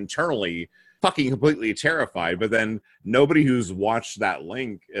completely internally fucking completely terrified, but then nobody who's watched that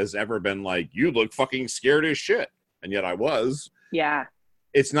link has ever been like, you look fucking scared as shit. And yet I was. Yeah.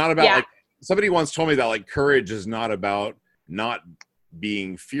 It's not about like, somebody once told me that like courage is not about not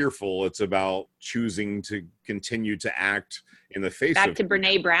being fearful. It's about choosing to continue to act in the face of. Back to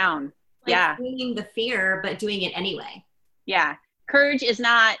Brene Brown. Like feeling the fear, but doing it anyway. Yeah. Courage is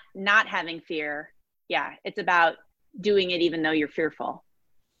not having fear. Yeah. It's about doing it even though you're fearful.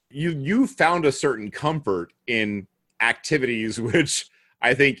 You found a certain comfort in activities which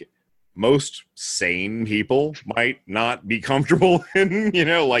I think most sane people might not be comfortable in, you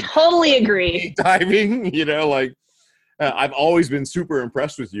know, like totally agree. Diving, you know, like I've always been super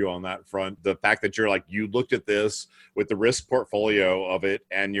impressed with you on that front. The fact that you're like, you looked at this with the risk portfolio of it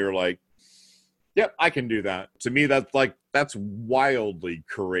and you're like, yep, I can do that. To me, that's wildly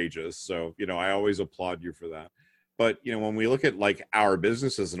courageous. So, you know, I always applaud you for that. But, you know, when we look at like our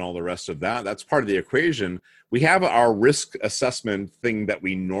businesses and all the rest of that, that's part of the equation. We have our risk assessment thing that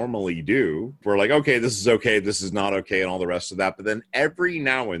we normally do. We're like, okay, this is not okay, and all the rest of that. But then every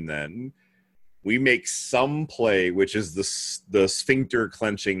now and then we make some play, which is the sphincter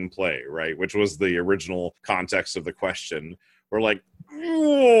clenching play, right? Which was the original context of the question. We're like,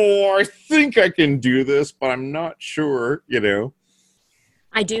 oh, I think I can do this, but I'm not sure, you know.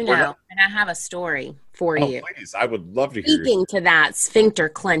 I do know, and I have a story for you. Please, I would love to hear. Speaking to that sphincter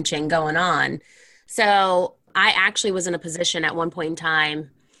clenching going on. So I actually was in a position at one point in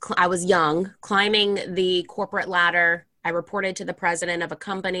time, I was young, climbing the corporate ladder. I reported to the president of a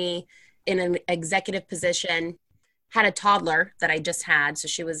company in an executive position, had a toddler that I just had. So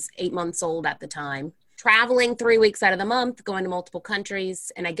she was 8 months old at the time, traveling 3 weeks out of the month, going to multiple countries.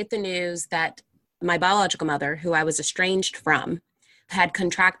 And I get the news that my biological mother, who I was estranged from, had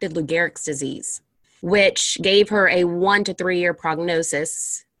contracted Lou Gehrig's disease, which gave her a 1 to 3 year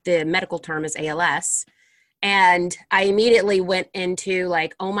prognosis. The medical term is ALS. And I immediately went into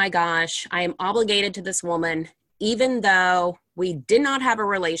like, oh my gosh, I am obligated to this woman, even though we did not have a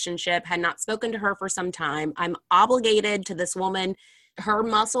relationship, had not spoken to her for some time. I'm obligated to this woman. Her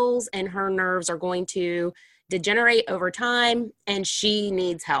muscles and her nerves are going to degenerate over time, and she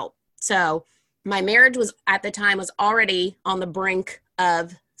needs help. So my marriage was at the time was already on the brink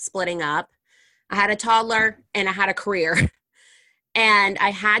of splitting up. I had a toddler and I had a career, and I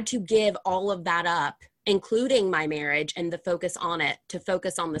had to give all of that up, including my marriage and the focus on it, to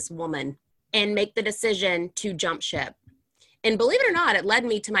focus on this woman and make the decision to jump ship. And believe it or not, it led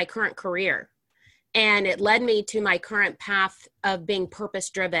me to my current career, and it led me to my current path of being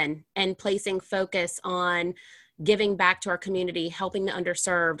purpose-driven and placing focus on giving back to our community, helping the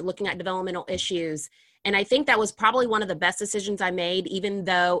underserved, looking at developmental issues. And I think that was probably one of the best decisions I made, even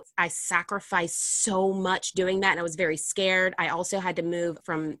though I sacrificed so much doing that and I was very scared. I also had to move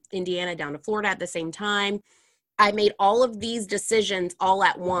from Indiana down to Florida at the same time. I made all of these decisions all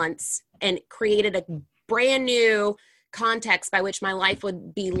at once and created a brand new context by which my life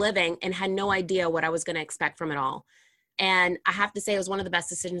would be living, and had no idea what I was going to expect from it all. And I have to say it was one of the best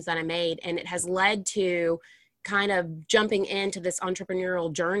decisions that I made. And it has led to kind of jumping into this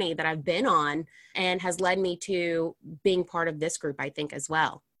entrepreneurial journey that I've been on, and has led me to being part of this group, I think, as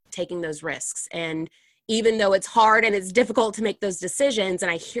well, taking those risks. And even though it's hard and it's difficult to make those decisions,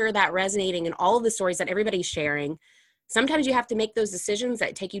 and I hear that resonating in all of the stories that everybody's sharing, Sometimes you have to make those decisions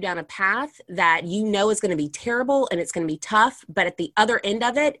that take you down a path that you know is going to be terrible and it's going to be tough. But at the other end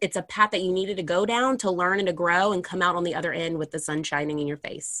of it, it's a path that you needed to go down to learn and to grow and come out on the other end with the sun shining in your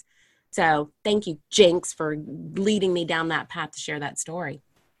face. So thank you, Jinx, for leading me down that path to share that story.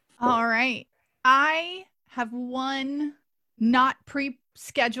 All right. I have one not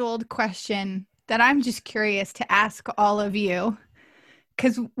pre-scheduled question that I'm just curious to ask all of you,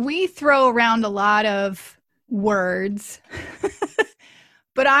 because we throw around a lot of words,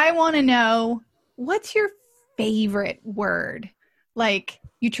 but I want to know, what's your favorite word? Like,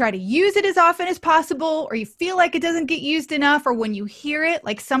 you try to use it as often as possible, or you feel like it doesn't get used enough, or when you hear it,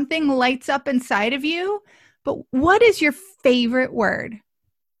 like something lights up inside of you. But what is your favorite word?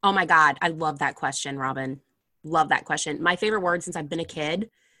 Oh my God. I love that question, Robin. Love that question. My favorite word since I've been a kid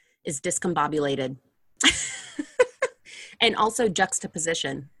is discombobulated. And also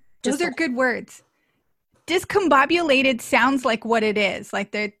juxtaposition. Those are good words. Discombobulated sounds like what it is.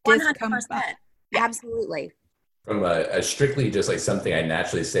 Like the 100%. Absolutely. From a strictly just like something I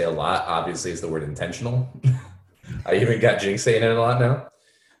naturally say a lot, obviously, is the word intentional. I even got Jinx saying it a lot now.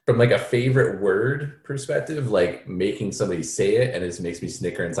 From like a favorite word perspective, like making somebody say it and it makes me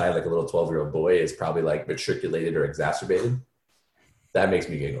snicker inside like a little 12-year-old boy is probably like matriculated or exacerbated. That makes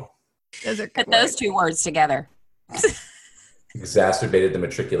me giggle. Those are good Put those two words together. Exacerbated the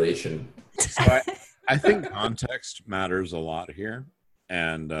matriculation. So I think context matters a lot here.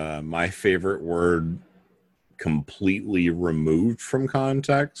 And my favorite word completely removed from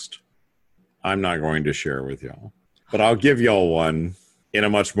context, I'm not going to share with y'all. But I'll give y'all one in a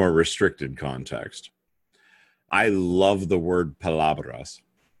much more restricted context. I love the word palabras.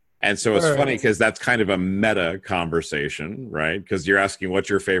 And so it's funny because that's kind of a meta conversation, right? Because you're asking what's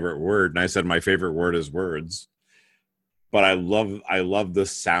your favorite word, and I said my favorite word is words. But I love the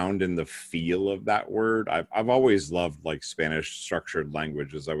sound and the feel of that word. I've always loved like Spanish structured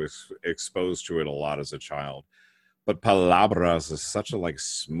languages. I was exposed to it a lot as a child. But palabras is such a like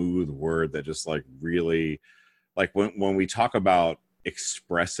smooth word that just like really, like when we talk about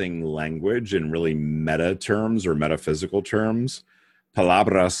expressing language in really meta terms or metaphysical terms,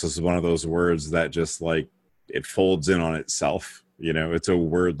 palabras is one of those words that just like it folds in on itself. You know, it's a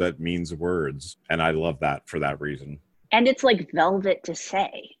word that means words. And I love that for that reason. And it's like velvet to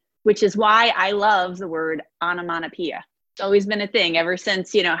say, which is why I love the word onomatopoeia. It's always been a thing ever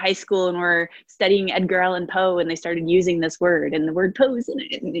since, high school, and we're studying Edgar Allan Poe and they started using this word and the word pose in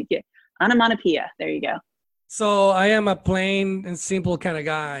it. And onomatopoeia. There you go. So I am a plain and simple kind of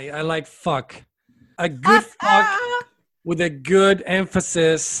guy. I like fuck. A good fuck with a good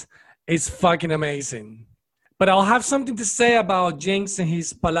emphasis is fucking amazing. But I'll have something to say about Jinx and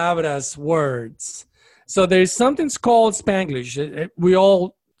his palabras words. So there's something called Spanglish. We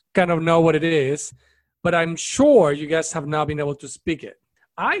all kind of know what it is, but I'm sure you guys have not been able to speak it.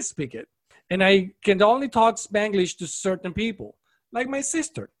 I speak it, and I can only talk Spanglish to certain people, like my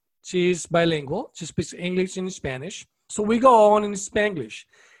sister. She's bilingual. She speaks English and Spanish. So we go on in Spanglish,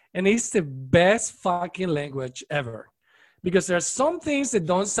 and it's the best fucking language ever, because there are some things that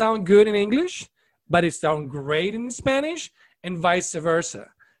don't sound good in English, but it sounds great in Spanish, and vice versa.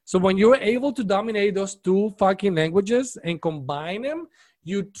 So when you're able to dominate those two fucking languages and combine them,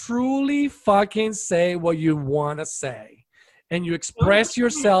 you truly fucking say what you want to say. And you express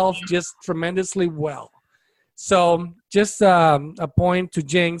yourself just tremendously well. So just a point to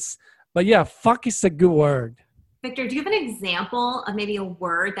Jinx. But yeah, fuck is a good word. Victor, do you have an example of maybe a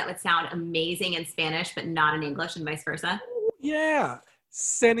word that would sound amazing in Spanish but not in English, and vice versa? Yeah.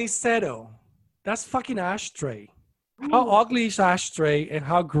 Cenicero. That's fucking ashtray. How ugly is ashtray and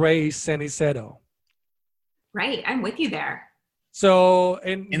how great is cenicero? Right. I'm with you there. So,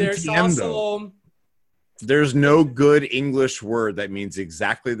 and there's Entiendo. also... There's no good English word that means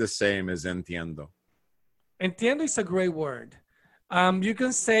exactly the same as entiendo. Entiendo is a great word. You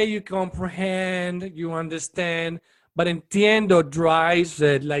can say you comprehend, you understand, but entiendo drives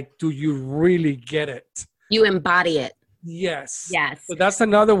it like, do you really get it? You embody it. Yes. Yes. So that's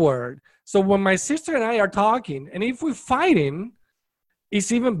another word. So when my sister and I are talking, and if we're fighting,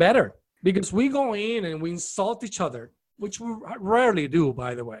 it's even better because we go in and we insult each other, which we rarely do,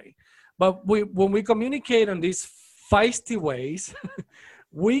 by the way. But when we communicate in these feisty ways,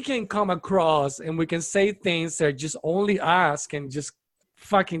 we can come across and we can say things that just only us can just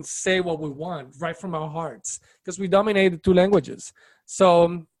fucking say what we want right from our hearts because we dominate the two languages.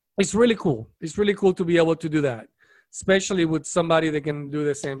 So it's really cool. It's really cool to be able to do that, especially with somebody that can do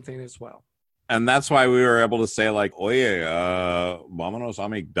the same thing as well. And that's why we were able to say like, oye, vámonos a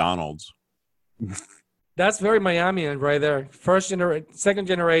McDonald's. That's very Miamian right there. Second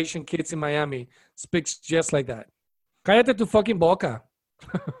generation kids in Miami speaks just like that. Cállate tu fucking boca.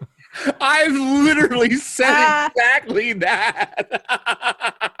 I've literally said exactly that.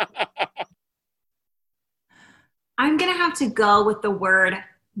 I'm going to have to go with the word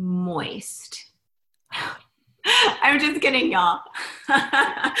moist. I'm just kidding, y'all.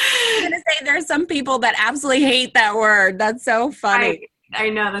 I'm going to say there's some people that absolutely hate that word. That's so funny. I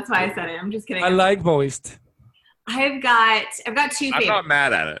know. That's why I said it. I'm just kidding. I like moist. I've got two favorites. I'm not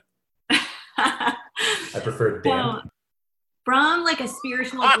mad at it. I prefer damp. From like a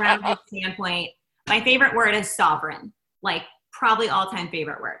spiritual grounded standpoint, my favorite word is sovereign. Like probably all-time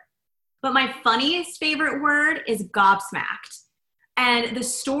favorite word. But my funniest favorite word is gobsmacked. And the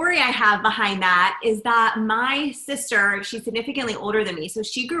story I have behind that is that my sister, she's significantly older than me, so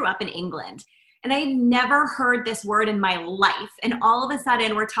she grew up in England. And I had never heard this word in my life. And all of a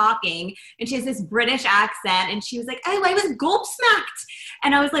sudden we're talking and she has this British accent and she was like, oh, I was gobsmacked.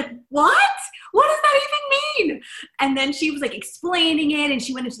 And I was like, what? What does that even mean? And then she was like explaining it and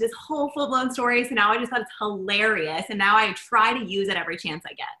she went into this whole full-blown story. So now I just thought it's hilarious. And now I try to use it every chance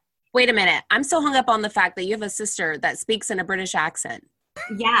I get. Wait a minute. I'm so hung up on the fact that you have a sister that speaks in a British accent.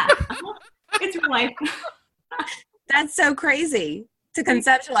 Yeah. It's real life. That's so crazy to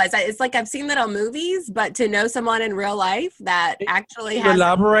conceptualize. It's like I've seen that on movies, but to know someone in real life that actually has...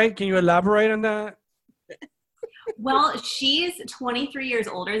 Can you elaborate on that? Well, she's 23 years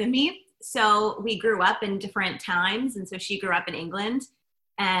older than me. So we grew up in different times. And so she grew up in England.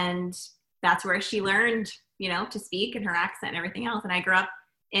 And that's where she learned, to speak and her accent and everything else. And I grew up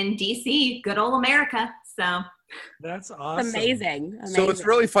in DC, good old America. So that's awesome. Amazing. So what's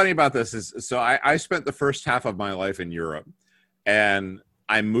really funny about this is, I spent the first half of my life in Europe, and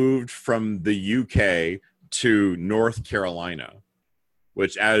I moved from the UK to North Carolina,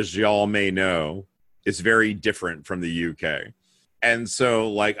 which, as y'all may know, is very different from the UK. And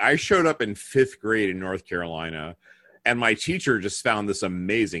so, I showed up in 5th grade in North Carolina, and my teacher just found this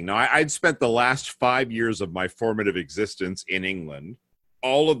amazing. Now, I'd spent the last 5 years of my formative existence in England,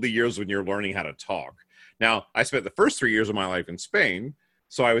 all of the years when you're learning how to talk. Now, I spent the first 3 years of my life in Spain,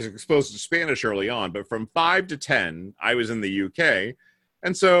 so I was exposed to Spanish early on. But from 5 to 10, I was in the UK,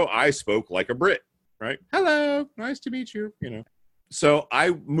 and so I spoke like a Brit, right? Hello, nice to meet you, So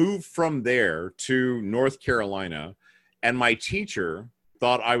I moved from there to North Carolina, and my teacher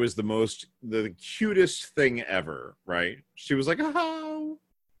thought I was the cutest thing ever, right? She was like, oh.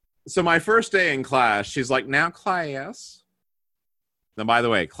 So my first day in class, she's like, now class. Now, by the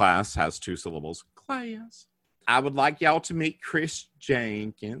way, class has 2 syllables. Class. I would like y'all to meet Chris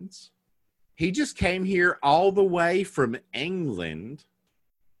Jenkins. He just came here all the way from England,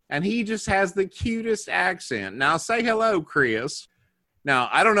 and he just has the cutest accent. Now, say hello, Chris. Now,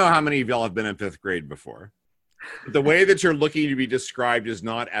 I don't know how many of y'all have been in 5th grade before. But the way that you're looking to be described is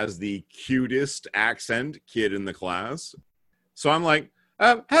not as the cutest accent kid in the class. So I'm like,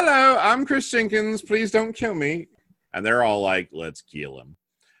 hello, I'm Chris Jenkins. Please don't kill me. And they're all like, let's kill him.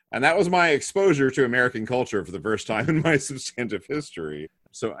 And that was my exposure to American culture for the first time in my substantive history.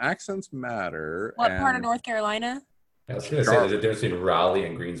 So accents matter. What part of North Carolina? I was going to say there's a difference between Raleigh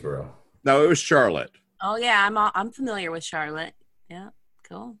and Greensboro. No, it was Charlotte. Oh, yeah. I'm familiar with Charlotte. Yeah,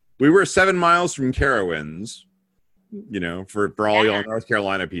 cool. We were 7 miles from Carowinds, for all y'all North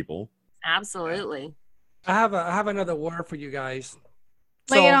Carolina people. Absolutely. I have another word for you guys.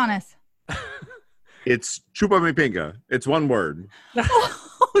 Lay it on us. It's chupa mi pinga. It's one word.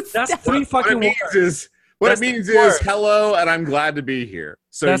 That's 3 fucking words. What it means is hello, and I'm glad to be here.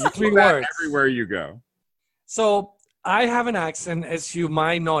 So that's you 3 words everywhere you go. So I have an accent, as you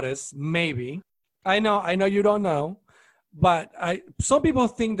might notice, maybe. I know you don't know, but some people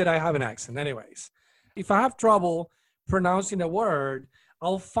think that I have an accent. Anyways, if I have trouble pronouncing a word,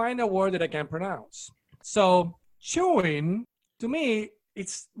 I'll find a word that I can pronounce. So chewing, to me,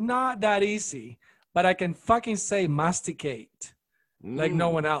 it's not that easy. But I can fucking say masticate like no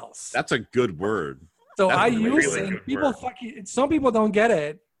one else. That's a good word. So I use it. Some people don't get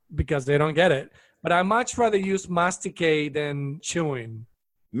it because they don't get it. But I much rather use masticate than chewing.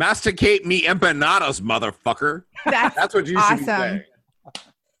 Masticate me empanadas, motherfucker. That's what you should be saying.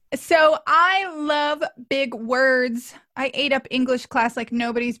 So I love big words. I ate up English class like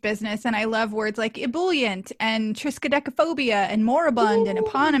nobody's business, and I love words like ebullient and triskaidekaphobia and moribund and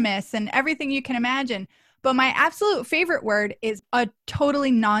eponymous and everything you can imagine. But my absolute favorite word is a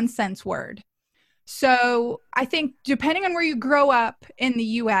totally nonsense word. So I think depending on where you grow up in the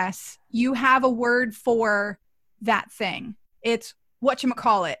U.S., you have a word for that thing. It's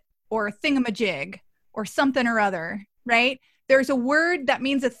whatchamacallit or thingamajig or something or other, right? There's a word that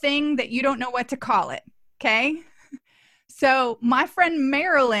means a thing that you don't know what to call it, okay? So my friend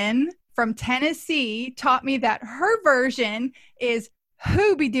Marilyn from Tennessee taught me that her version is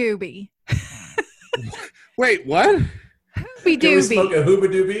Hooby Dooby. Wait, what? Hooby Can we Dooby. smoke a hooba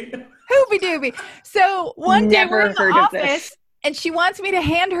doobie? Hooby Dooby. So one day Never we're in the heard of this. office and she wants me to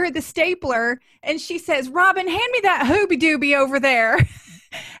hand her the stapler and she says, Robin, hand me that Hooby Dooby over there.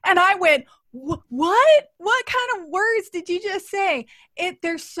 And I went, what? What kind of words did you just say?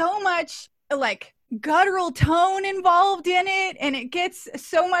 There's so much like guttural tone involved in it and it gets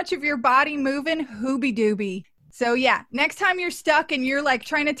so much of your body moving. Hooby Dooby. So yeah, next time you're stuck and you're like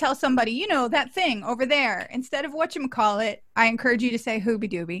trying to tell somebody, you know, that thing over there, instead of whatchamacallit, I encourage you to say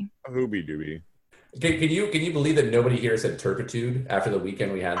Hooby Dooby. Hooby Dooby. Can you believe that nobody here said turpitude after the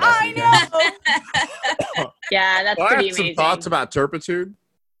weekend we had last weekend? know. Yeah, that's Well, I pretty have some amazing. thoughts about turpitude.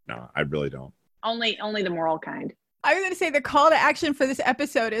 No, I really don't. Only the moral kind. I was going to say the call to action for this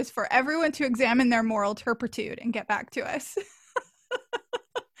episode is for everyone to examine their moral turpitude and get back to us.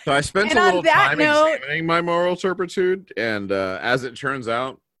 So I spent And a on little that time note- examining my moral turpitude, and as it turns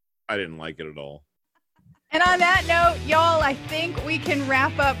out, I didn't like it at all. And on that note, y'all, I think we can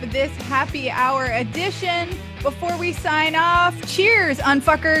wrap up this happy hour edition. Before we sign off, cheers,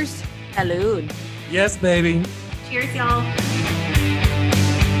 unfuckers. Salud. Yes, baby. Cheers, y'all.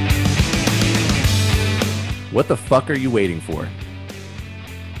 What the fuck are you waiting for?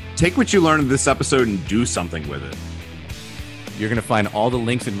 Take what you learned in this episode and do something with it. You're going to find all the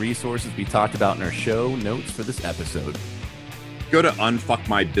links and resources we talked about in our show notes for this episode. Go to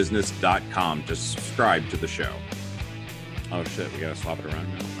unfuckmybusiness.com to subscribe to the show. Oh shit, we gotta swap it around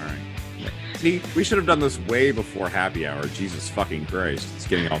now. All right. See, we should have done this way before happy hour. Jesus fucking Christ. It's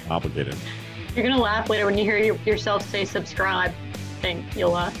getting all complicated. You're gonna laugh later when you hear yourself say subscribe. Thing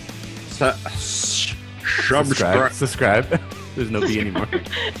you'll laugh. Subscribe. There's no B anymore.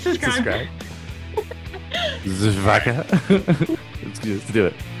 Subscribe. Subscribe. Zvaka. Let's do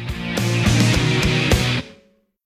it.